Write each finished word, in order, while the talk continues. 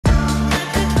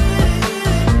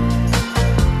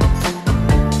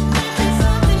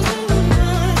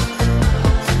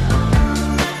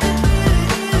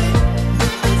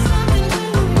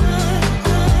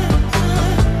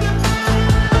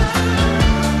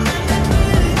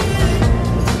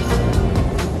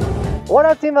What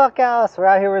up, Team Buckhouse? We're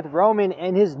out here with Roman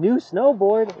and his new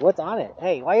snowboard. What's on it?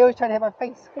 Hey, why are you always trying to hit my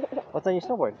face? What's on your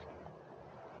snowboard?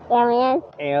 Alien.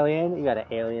 Alien? You got an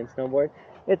alien snowboard?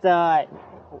 It's a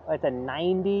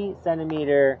 90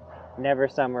 centimeter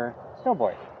Neversummer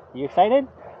snowboard. You excited?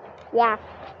 Yeah.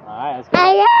 Alright, let's go.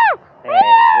 Yeah. Hey,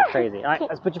 you're crazy. Alright,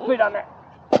 let's put your feet on there.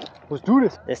 Let's do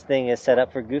this. This thing is set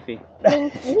up for Goofy.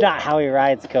 It's not how he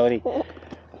rides, Cody.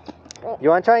 You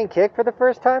want to try and kick for the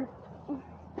first time?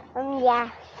 Yeah.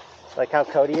 Like how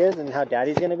Cody is and how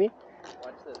Daddy's gonna be?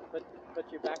 Watch this. Put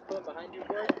your back foot behind your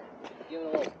board. Give it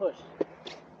a little push.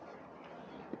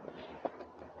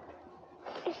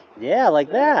 Yeah,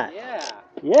 like that. Yeah.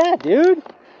 Yeah, dude.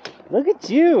 Look at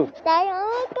you. Daddy, I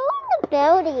want to go on the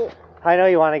building. I know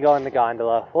you want to go in the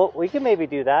gondola. Well, we can maybe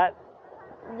do that.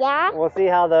 Yeah. We'll see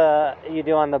how you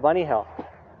do on the bunny hill.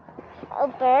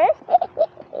 Oh, first.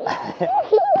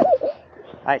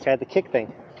 Alright, try the kick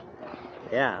thing.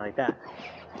 Yeah, like that.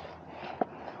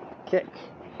 Kick.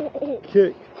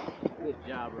 Kick. Good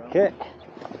job, bro. Kick.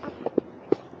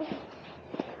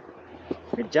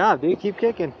 Good job, dude. Keep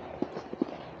kicking.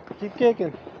 Keep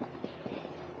kicking.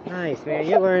 Nice, man.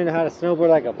 You're learning how to snowboard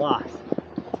like a boss.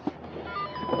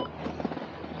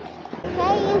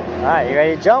 Alright, you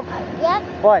ready to jump?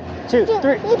 Yep. 1, 2,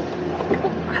 3.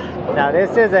 Now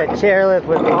this is a chairlift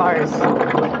with bars.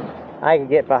 I can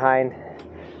get behind.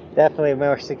 Definitely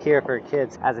more secure for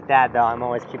kids. As a dad, though, I'm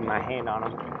always keeping my hand on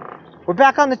them. We're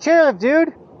back on the chairlift, dude.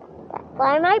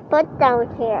 Why my foot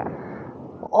down here?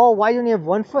 Oh, why don't you have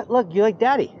one foot? Look, you like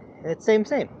Daddy. It's same.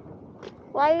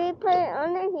 Why do you put it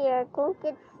under here? Go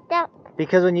get stuck.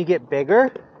 Because when you get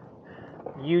bigger,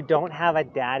 you don't have a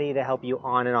daddy to help you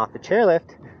on and off the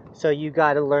chairlift. So you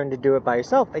got to learn to do it by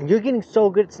yourself. And you're getting so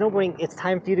good at snowboarding, it's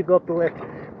time for you to go up the lift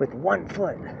with one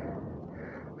foot.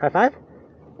 High five?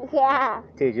 Yeah.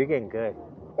 Dude, you're getting good.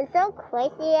 It's so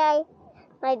crazy.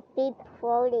 My feet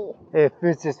floating.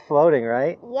 It's just floating,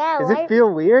 right? Yeah. Does it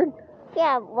feel weird?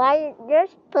 Yeah. Why your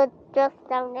foot just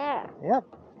down there? Yep.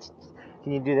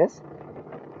 Can you do this?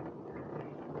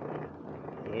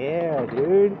 Yeah,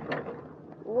 dude.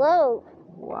 Whoa.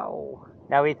 Wow.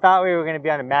 Now we thought we were going to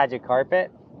be on a magic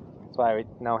carpet. That's why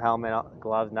no helmet,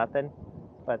 gloves, nothing.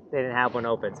 But they didn't have one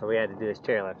open, so we had to do this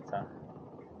chairlift. So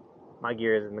my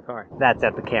gear is in the car. That's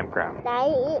at the campground.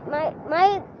 Daddy,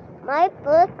 my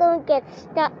foot gonna get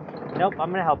stuck. Nope,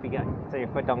 I'm going to help you get so your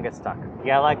foot don't get stuck. You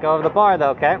got to let go of the bar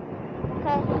though, okay?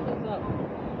 Okay.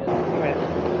 You're going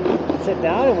to sit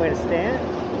down and we're going to stand.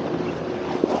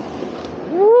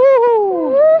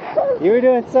 Woo! You were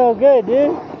doing so good,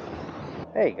 dude.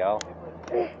 There you go.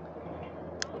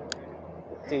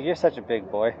 Dude, you're such a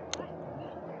big boy.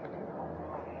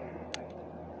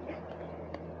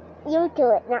 You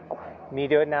do it now. Me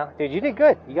do it now? Dude, you did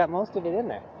good. You got most of it in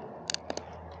there.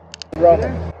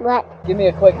 Roman, What? give me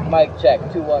a quick mic check.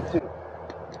 2, 1, 2.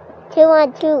 2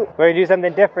 on 2. We're going to do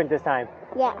something different this time.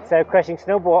 Yeah. Instead of crushing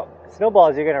snowballs,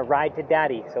 you're going to ride to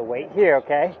Daddy. So wait here,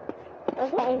 okay?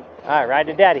 Okay. Alright, ride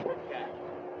to Daddy.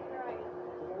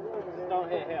 Don't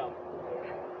hit him.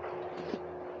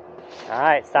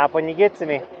 Alright, stop when you get to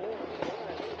me.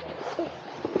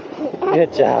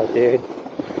 Good job, dude.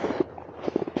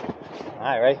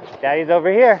 Alright, ready? Daddy's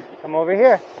over here. Come over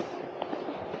here.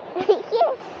 You can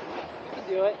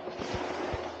do it.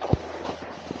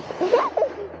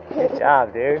 Good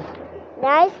job, dude.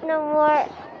 Nice, no more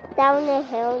down the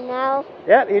hill now.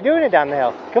 Yep, you're doing it down the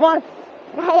hill. Come on.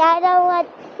 I don't want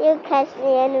you to catch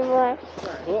me anymore.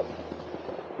 Whoop.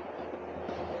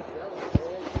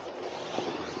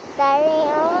 Daddy,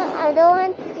 I don't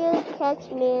want you to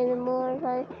catch me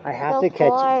anymore. I have to catch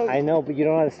you. I know, but you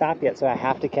don't know how to stop yet, so I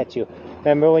have to catch you.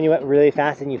 Remember when you went really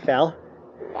fast and you fell?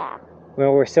 Yeah.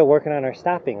 Well, we're still working on our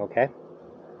stopping, okay?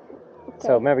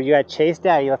 So remember, you had chase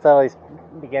Daddy. Let's let all these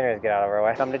beginners get out of our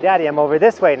way. Come to Daddy. I'm over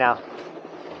this way now.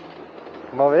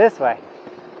 Come over this way.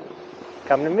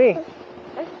 Come to me.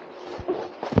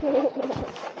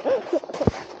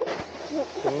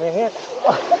 Give me a hand.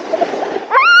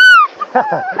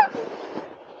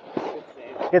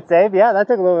 Good save. Yeah, that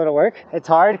took a little bit of work. It's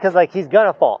hard because like he's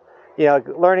gonna fall. You know,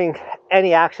 learning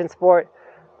any action sport,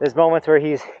 there's moments where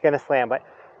he's gonna slam. But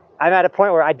I'm at a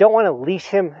point where I don't want to leash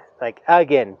him like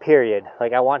again, period.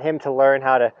 Like I want him to learn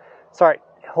how to start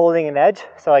holding an edge.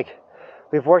 So like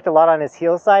we've worked a lot on his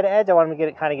heel side edge. I want him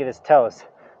to kind of get his toes.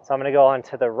 So I'm gonna go on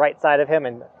to the right side of him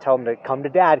and tell him to come to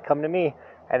Dad, come to me,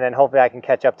 and then hopefully I can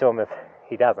catch up to him if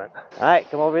he doesn't. All right,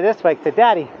 come over this way to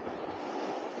Daddy.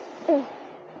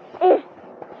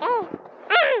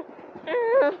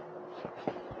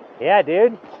 Yeah,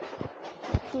 dude.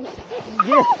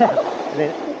 Yeah. And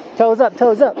then toes up,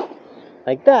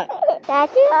 like that. Can I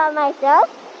do it on myself?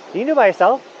 You can do it by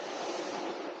yourself.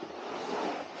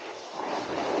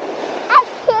 I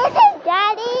did it,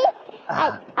 Daddy.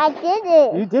 I did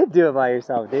it. You did do it by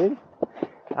yourself, dude.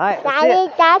 All right, let's see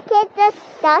Daddy, it. that kid just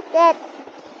stuck it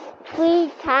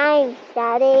 3 times,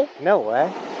 Daddy. No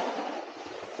way.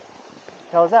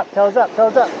 Toes up, toes up,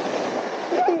 toes up.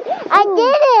 I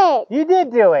did it. You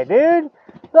did do it, dude.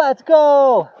 Let's go.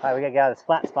 All right, we gotta get out of this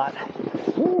flat spot.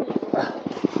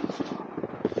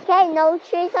 Okay, no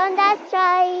trees on that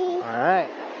side. All right.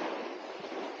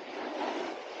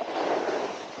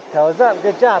 Toes up.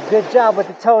 Good job. Good job with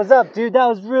the toes up, dude. That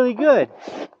was really good.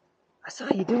 I saw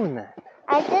you doing that.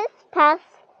 I just passed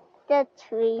the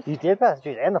tree. You did pass the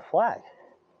trees and the flag.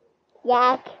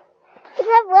 Yeah. It's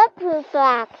a red blue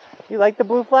flag. You like the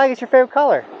blue flag? It's your favorite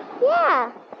color.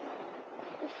 Yeah.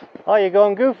 Oh, you're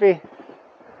going goofy.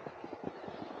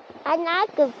 I'm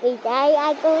not goofy, Daddy.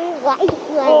 I'm going white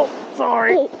one. Oh,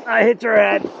 sorry. I hit your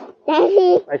head.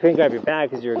 Daddy. I couldn't grab your bag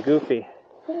because you're goofy.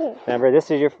 Remember, this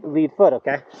is your lead foot,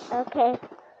 okay? Okay.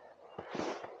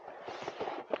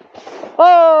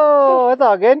 Oh, that's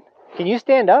all good. Can you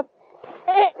stand up?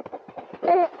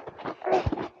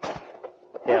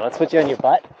 Yeah, let's put you on your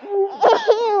butt.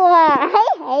 I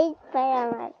hate playing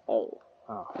on my face.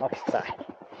 Oh, okay, sorry.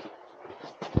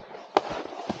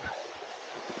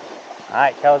 All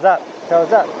right, toes up,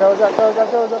 toes up, toes up, toes up,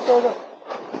 toes up, toes up.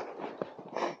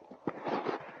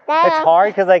 It's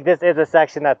hard because like this is a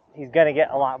section that he's gonna get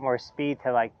a lot more speed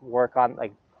to like work on,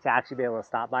 like to actually be able to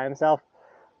stop by himself.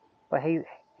 But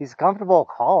he's comfortable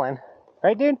calling,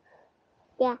 right, dude?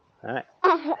 Yeah. All right.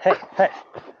 Hey, hey.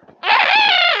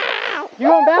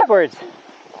 You're going backwards.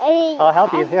 I'll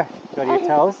help you. Here, go to your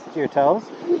toes, to your toes,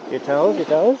 your toes, your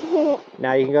toes.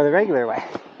 Now you can go the regular way.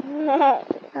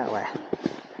 That way.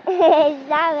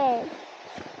 Stop it.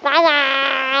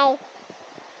 Bye-bye.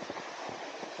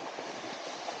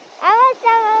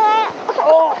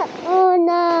 Oh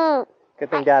no. Good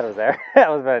thing Dad was there. That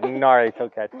was a gnarly toe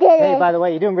catch. Hey, by the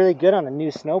way, you're doing really good on a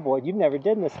new snowboard. You've never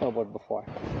done this snowboard before.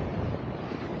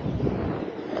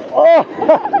 Oh,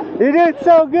 you're doing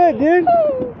so good, dude.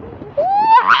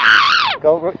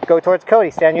 Go towards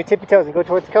Cody. Stay on your tippy toes and go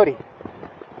towards Cody.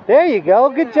 There you go.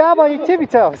 Good job on your tippy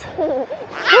toes.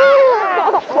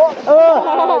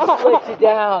 Oh, split you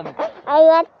down. I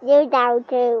let you down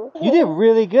too. You did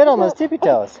really good on those tippy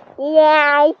toes.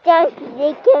 Yeah, I just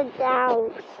let you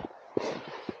down.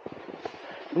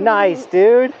 Nice,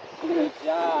 dude. Good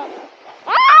job.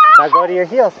 Now go to your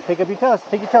heels. Pick up your toes.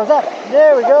 Pick your toes up.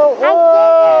 There we go.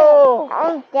 Whoa!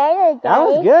 I did it, That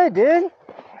was good, dude.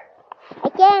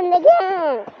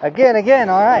 Again. Again.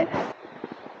 All right.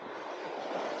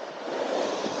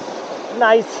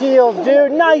 Nice heels,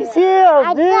 dude. Nice heels,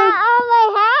 I dude. got all my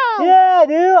house. Yeah,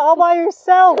 dude. All by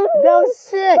yourself. That was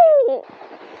sick.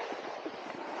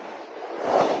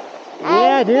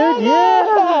 Yeah, dude.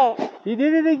 Yeah. You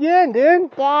did it again, dude.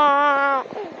 Yeah.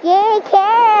 You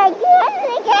can't. No!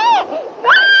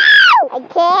 I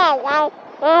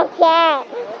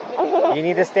can't. You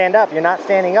need to stand up. You're not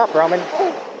standing up, Roman.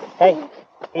 Hey,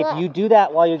 if you do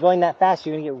that while you're going that fast,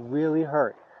 you're going to get really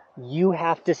hurt. You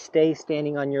have to stay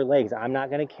standing on your legs. I'm not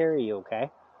going to carry you,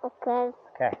 okay? Okay.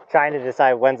 Okay. Trying to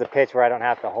decide when's the pitch where I don't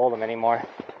have to hold him anymore.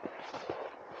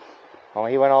 Oh,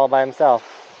 he went all by himself.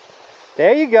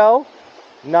 There you go.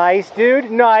 Nice, dude.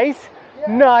 Nice.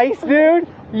 Yeah. Nice, dude.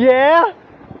 Yeah.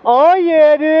 Oh,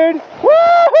 yeah, dude.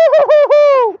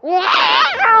 Woo-hoo-hoo-hoo-hoo.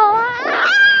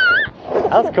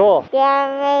 That was cool. Give me,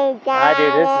 Daddy. Alright,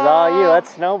 dude, this is all you.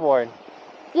 Let's snowboard.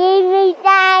 Give me,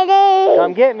 Daddy.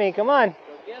 Come get me. Come on. Go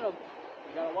get him.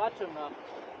 You gotta watch him now.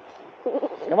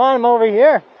 Come on, I'm over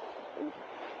here.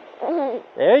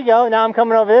 There you go. Now I'm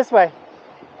coming over this way.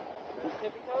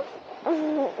 Tippy toes?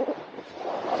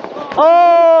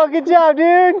 Oh, good job,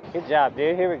 dude. Good job,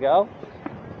 dude. Here we go.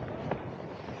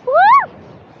 Woo!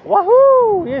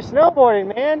 Wahoo! You're snowboarding,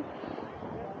 man.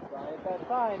 That's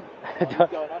fine.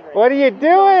 What are you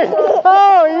doing?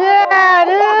 Oh, yeah,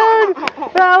 dude!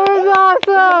 That was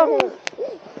awesome!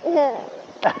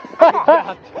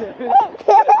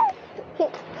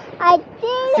 I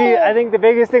did See, it. I think the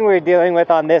biggest thing we're dealing with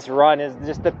on this run is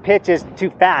just the pitch is too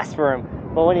fast for him.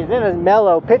 But when he's in a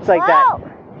mellow pitch like that,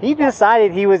 he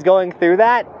decided he was going through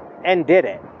that and did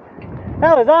it.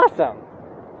 That was awesome.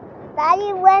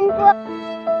 Daddy went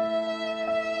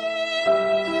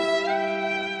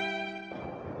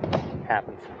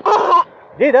Happens.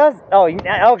 Dude, that was... Oh,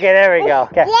 okay, there we go.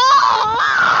 Okay. Yeah!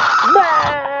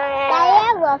 Daddy,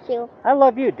 I love you. I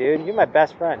love you, dude. You're my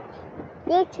best friend.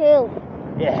 You too.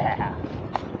 Yeah.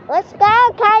 Let's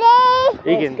go, Teddy.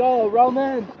 Let's go,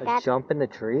 Roman. Jump in the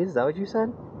trees? Is that what you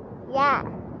said? Yeah.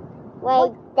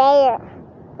 Right there.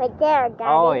 Right there, Daddy.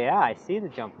 Oh yeah, I see the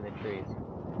jump in the trees.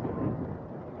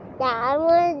 Yeah, I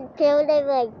want to build it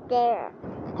right there.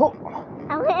 Oh.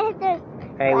 I want to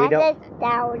Hey, we don't. it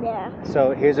down there.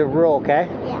 So here's a rule, okay?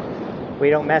 Yeah.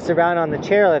 We don't mess around on the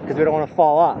chairlift because we don't want to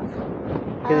fall off.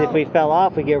 Because if we fell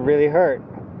off, we get really hurt.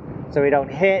 So we don't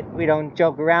hit, we don't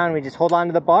joke around, we just hold on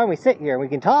to the bar and we sit here. We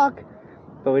can talk,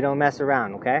 but we don't mess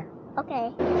around, okay?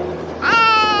 Okay.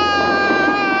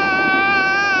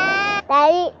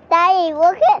 Daddy,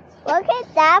 look at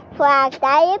that flag.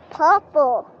 That is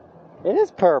purple. It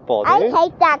is purple, dude. I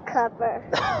hate that cover.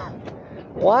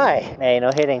 Why? Hey,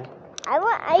 no hitting.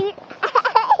 Okay.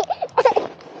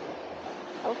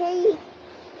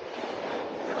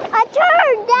 I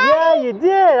turned, Daddy. Yeah, you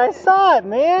did. I saw it,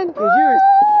 man. Dude,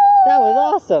 that was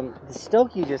awesome. The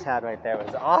stoke you just had right there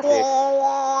was awesome.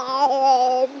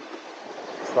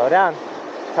 Slow down.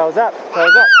 Toes up.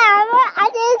 Toes up. I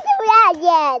didn't do that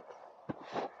yet.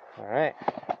 All right.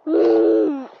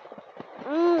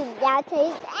 That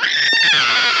tastes.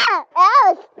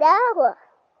 Oh, no.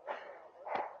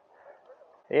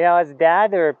 You know, as a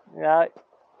dad, you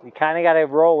kind of got to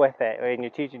roll with it when you're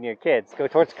teaching your kids. Go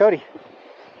towards Cody.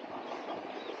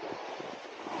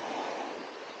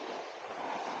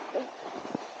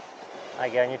 I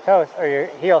get on your toes, or your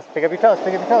heels. Pick up your toes,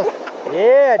 pick up your toes.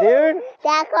 Yeah, dude.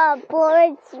 That's called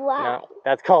board slide. No,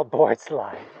 that's called board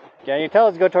slide. Get on your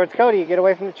toes, go towards Cody, get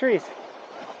away from the trees.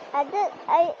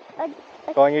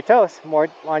 Go on your toes, more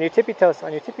on your tippy toes,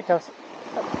 on your tippy toes.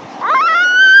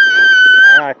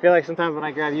 I feel like sometimes when I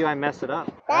grab you, I mess it up.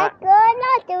 That girl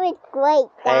not doing great,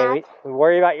 Dad. Hey, we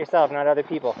worry about yourself, not other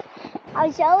people.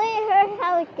 I'm showing her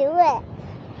how to do it.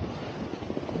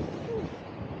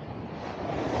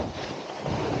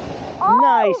 Oh.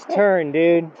 Nice turn,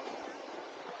 dude.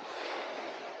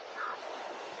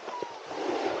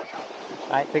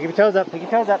 Alright, pick your toes up, pick your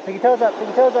toes up, pick your toes up, pick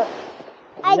your toes up.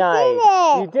 I nice. did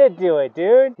it. You did do it,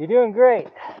 dude. You're doing great.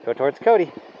 Go towards Cody.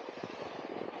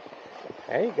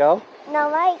 There you go.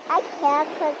 No, I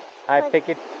can't. Alright,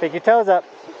 pick your toes up.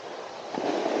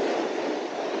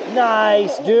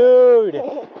 Nice, dude.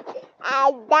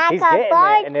 That's He's a getting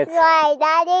board it, and it's slide,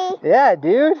 Daddy. yeah,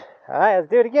 dude. All right, let's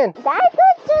do it again. That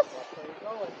was just.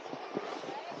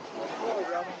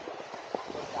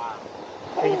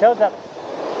 Pick your toes up.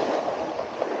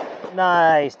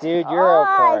 Nice, dude. You're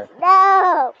okay.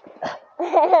 No.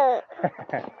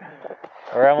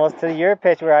 We're almost to your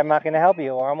pitch where I'm not going to help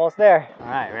you. We're almost there. All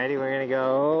right, ready? We're going to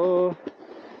go.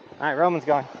 All right, Roman's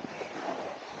going.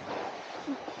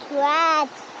 Trash.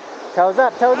 Toes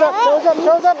up, toes up, toes up,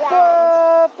 toes up.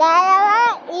 Up. Dad, I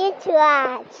want to eat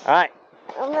trash. All right.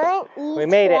 I want to eat We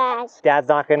made trash. it. Dad's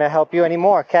not going to help you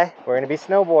anymore, okay? We're going to be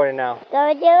snowboarding now.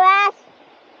 Go do us.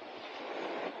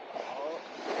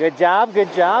 Good job,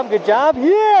 good job, good job.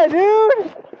 Yeah,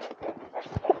 dude.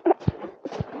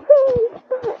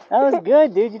 That was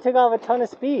good, dude. You took off a ton of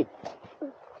speed.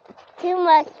 Too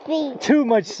much speed. Too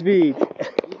much speed.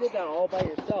 You did that all by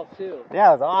yourself, too.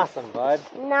 Yeah, that was awesome, bud.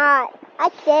 Not. I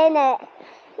didn't.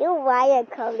 You're right,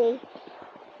 Cody.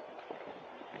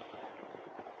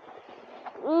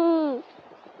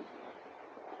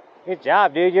 Good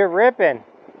job, dude. You're ripping.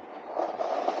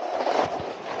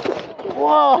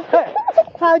 Whoa.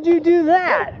 How'd you do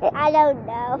that? I don't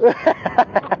know.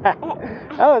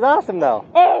 That was awesome, though.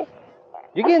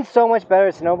 You're getting so much better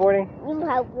at snowboarding. You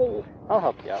help me. I'll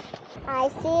help you out. I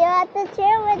see you at the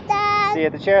chair with Dad. See you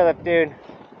at the chairlift, dude.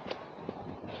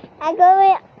 I go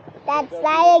with that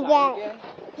side again.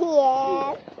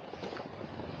 Yeah.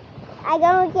 I'm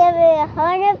gonna give you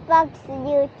 $100 if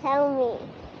you tell me.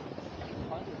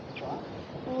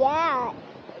 Yeah.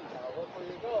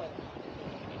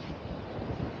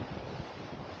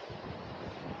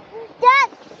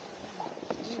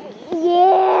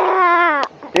 Yeah.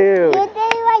 Dude. You did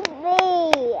like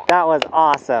me. That was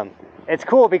awesome. It's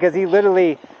cool because he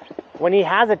literally, when he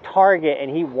has a target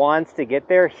and he wants to get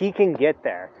there, he can get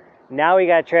there. Now we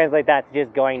gotta translate that to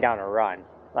just going down a run.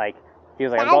 Like, he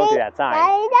was like, I'm going through that sign.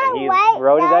 And he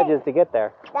rode his edges to get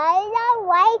there. That is not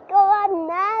like on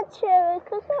natural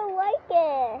because I like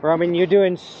it. Roman, you're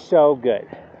doing so good.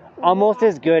 Almost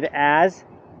as good as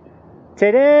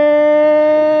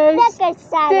today's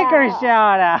sticker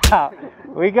shout out.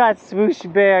 We got Swoosh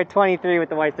Bear 23 with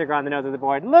the white sticker on the nose of the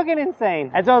board, looking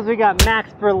insane. As well as we got Max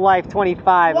for Life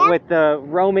 25 with the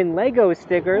Roman Lego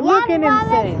sticker, looking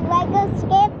insane. Lego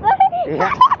skipper.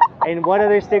 Yeah. And what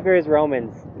other sticker is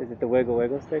Roman's? Is it the Wiggle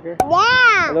Wiggle sticker?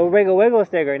 Yeah. The Wiggle Wiggle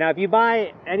sticker. Now, if you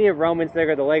buy any of Roman's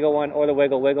sticker, the Lego one or the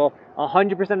Wiggle Wiggle,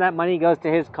 100% of that money goes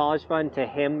to his college fund, to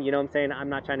him. You know what I'm saying? I'm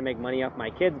not trying to make money off my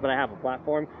kids, but I have a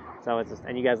platform. So it's just,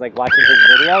 and you guys like watching his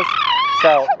videos.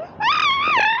 So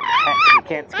you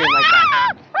can't scream like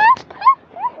that.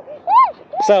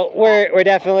 So we're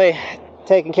definitely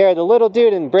taking care of the little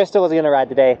dude, and Bristol was gonna ride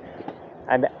today.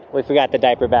 We forgot the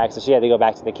diaper bag, so she had to go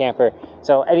back to the camper.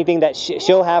 So anything that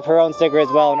she'll have her own sticker as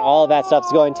well, and all of that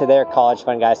stuff's going to their college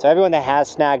fund, guys. So everyone that has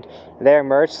snagged their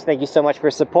merch, thank you so much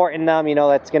for supporting them. You know,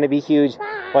 that's going to be huge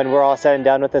when we're all said and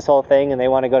done with this whole thing, and they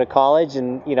want to go to college,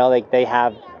 and you know, like they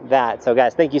have that. So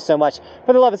guys, thank you so much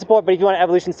for the love and support. But if you want an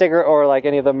Evolution sticker or like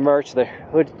any of the merch, the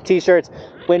hood t-shirts,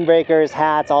 windbreakers,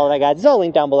 hats, all of that, guys, it's all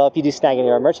linked down below if you do snag any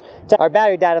of our merch. Our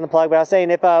battery died on the plug, but I was saying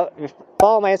if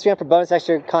follow my Instagram for bonus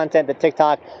extra content, the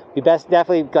TikTok, you best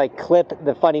definitely like clip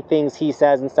the funny things he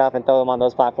says and stuff and throw them on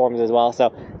those platforms as well.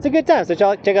 So it's a good time. So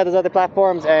check out those other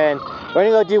platforms, and we're gonna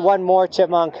go do one more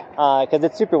chipmunk because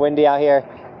it's super windy out here,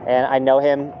 and I know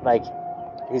him, like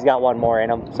he's got one more in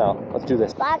him. So let's do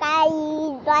this. Bye guys.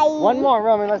 Bye. One more,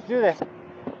 Roman. Let's do this.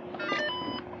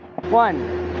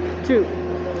 1, 2,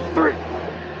 3.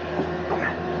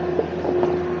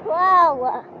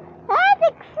 Whoa,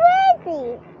 that's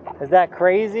crazy. Is that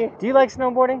crazy? Do you like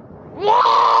snowboarding?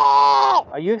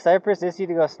 Yeah. Are you excited for Sissy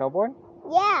to go snowboard?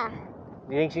 Yeah.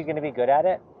 Do you think she's gonna be good at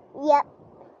it? Yep.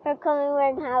 We're coming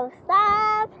learn how to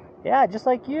stop. Yeah, just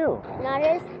like you.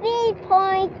 Another speed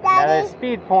point, Daddy. Another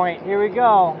speed point. Here we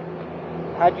go.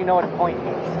 How'd you know what a point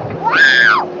means?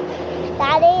 Wow!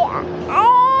 Daddy.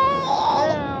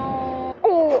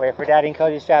 Wait for Daddy and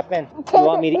Cody to strap in. You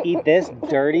want me to eat this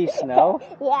dirty snow?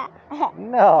 Yeah.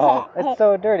 No, it's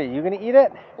so dirty. You gonna eat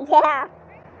it? Yeah.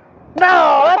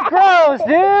 No, that's gross,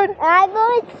 dude. I'm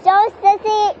going so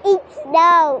sissy to eat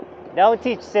snow. Don't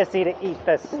teach Sissy to eat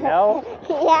the snow.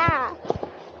 Yeah.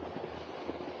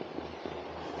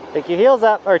 Pick your heels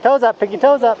up, or toes up. Pick your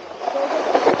toes up.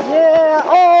 Yeah.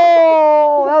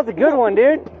 Oh, that was a good one,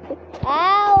 dude.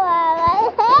 Ow.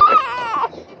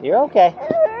 You're okay.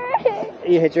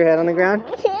 You hit your head on the ground? I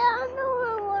don't know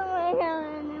what my hair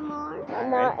anymore. I'm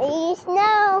not eating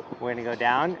snow. We're gonna go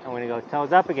down, and we're gonna go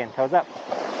toes up again. Toes up.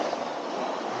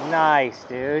 Nice,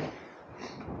 dude. All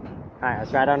right,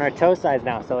 let's ride on our toe sides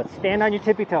now. So let's stand on your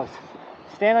tippy toes.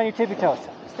 Stand on your tippy toes.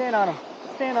 Stand on them.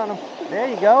 Stand on them. There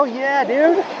you go. Yeah,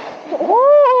 dude.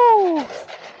 Woo!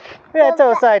 Yeah,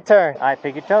 toe side turn. All right,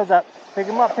 pick your toes up. Pick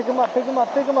them up. Pick them up. Pick them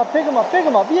up. Pick them up. Pick them up. Pick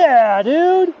them up. Yeah,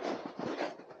 dude.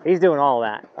 He's doing all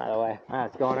that, by the way. All right,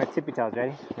 let's go on our tippy toes.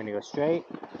 Ready? We're gonna go straight.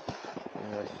 We're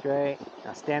gonna go straight.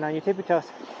 Now stand on your tippy toes.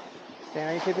 Stand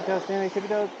on your tippy toes. Stand on your tippy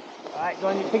toes. All right, go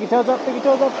on. Pick your toes up. Pick your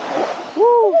toes up.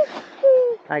 Woo!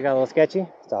 I got a little sketchy.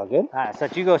 It's all good. All right, so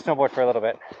let you go snowboard for a little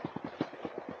bit.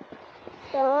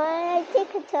 Don't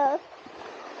take a toe.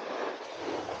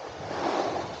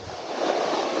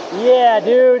 Yeah,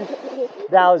 dude.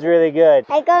 That was really good.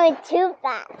 I'm going too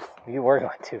fast. You were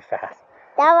going too fast.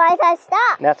 That's why I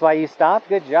stopped. That's why you stopped?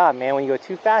 Good job, man. When you go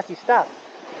too fast, you stop.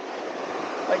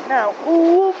 Like now.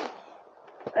 Ooh.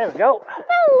 There we go.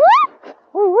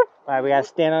 All right, we gotta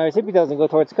stand on our tippy toes and go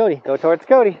towards Cody. Go towards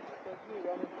Cody.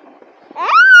 Ah!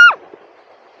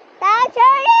 That's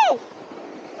hurting.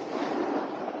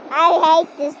 I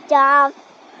hate this job.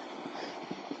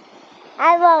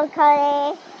 I won't,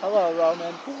 Cody. Hello,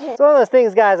 Roman. It's one of those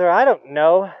things, guys, where I don't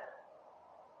know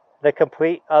the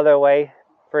complete other way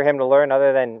for him to learn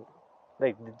other than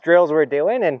like the drills we're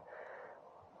doing and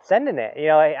sending it. You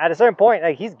know, like, at a certain point,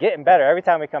 like he's getting better. Every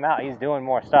time we come out, he's doing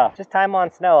more stuff. Just time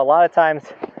on snow. A lot of times,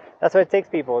 that's what it takes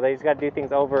people. They just got to do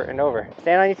things over and over.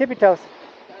 Stand on your tippy toes.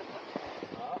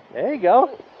 There you go.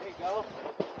 There you go.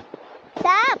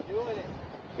 Stop. Doing it.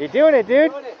 You're doing it,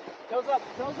 dude. Doing it. Toes up.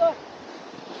 Toes up.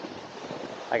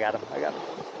 I got him. I got him.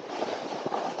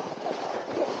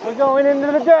 We're going into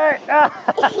the dirt.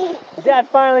 Dad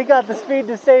finally got the speed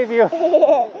to save you. I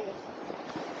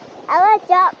want to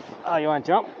jump. Oh, you want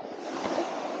to jump?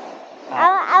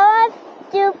 I want to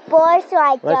do board so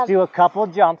I jump. Let's do a couple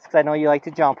jumps because I know you like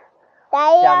to jump.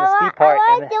 Daddy, down the steep part, I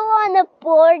want to do on the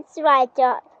board so I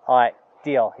jump. All right,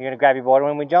 deal. You're going to grab your board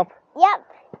when we jump? Yep.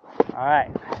 All right.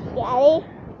 Daddy?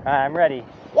 All right, I'm ready.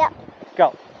 Yep.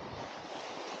 Go.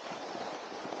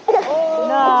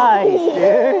 Nice,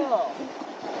 dude.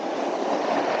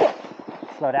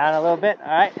 Slow down a little bit.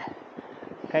 All right.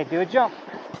 Okay, do a jump.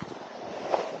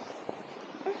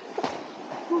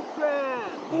 Boot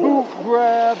grab. Boot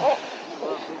grab.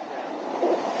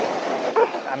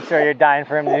 I'm sure you're dying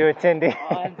for him to do a Tindy.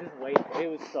 Oh, I'm just waiting. It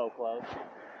was so close.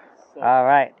 So All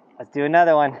right, let's do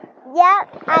another one.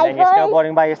 Yep. And then you're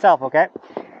snowboarding by yourself, okay?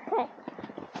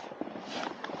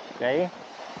 Ready?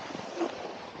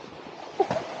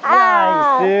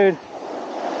 Nice, dude.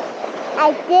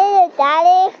 I did it,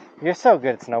 Daddy. You're so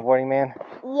good at snowboarding, man.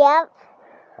 Yep.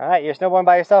 All right, you're snowboarding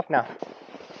by yourself now.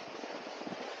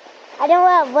 I don't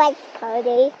want wet,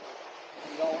 Cody.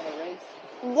 don't want to race?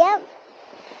 Yep.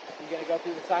 You gonna go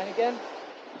through the sign again?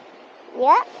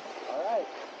 Yep. Alright.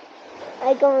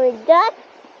 I'm going to duck,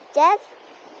 just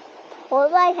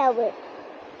hold my helmet.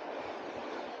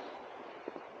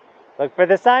 Look for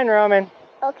the sign, Roman.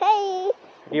 Okay.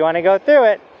 If you want to go through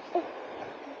it.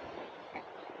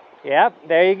 Yep,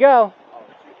 there you go.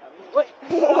 What?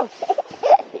 Oh!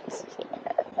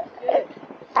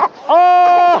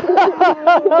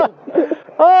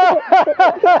 Oh!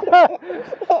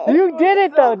 You did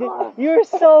it though. You were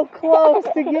so close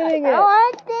to getting it. I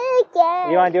want to do it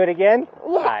again. You want to do it again? Yeah.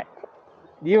 All right.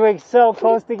 You were so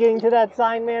close to getting to that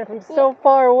sign, man, from so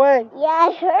far away. Yeah,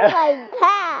 I hurt my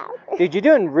back. Dude, you're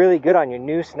doing really good on your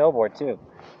new snowboard too.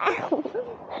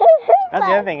 That's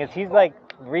the other thing is he's like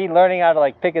relearning how to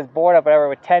like pick his board up whatever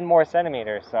with 10 more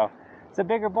centimeters. So it's a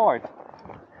bigger board.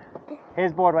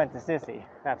 His board went to Sissy.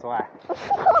 That's why.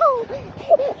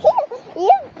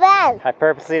 You're bad. I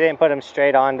purposely didn't put him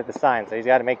straight onto the sign, so he's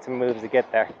got to make some moves to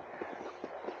get there.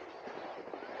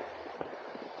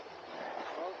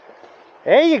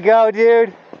 There you go,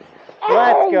 dude.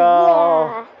 Let's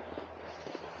go.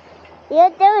 Yeah. You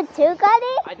do it too,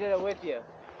 Cuddy? I did it with you.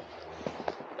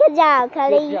 Good job,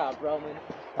 Cuddy. Good job, Roman.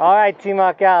 All right, Team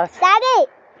Buckhouse. Daddy.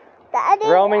 Daddy.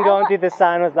 Roman going through the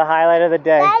sign was the highlight of the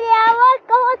day. Daddy, I want to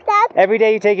go with that. Every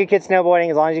day you take your kids snowboarding,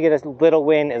 as long as you get a little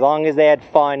win, as long as they had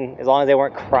fun, as long as they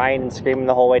weren't crying and screaming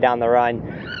the whole way down the run,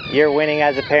 you're winning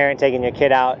as a parent taking your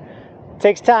kid out. It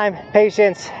takes time,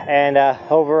 patience, and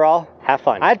overall, have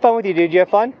fun. I had fun with you, dude. You have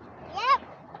fun? Yep.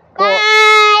 Cool.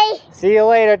 Bye. See you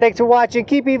later. Thanks for watching.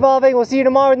 Keep evolving. We'll see you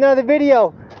tomorrow with another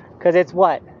video. Because it's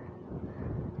what?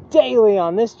 Daily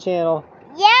on this channel.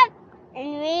 Yep.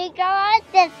 And we go on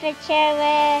this picture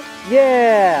with.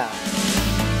 Yeah.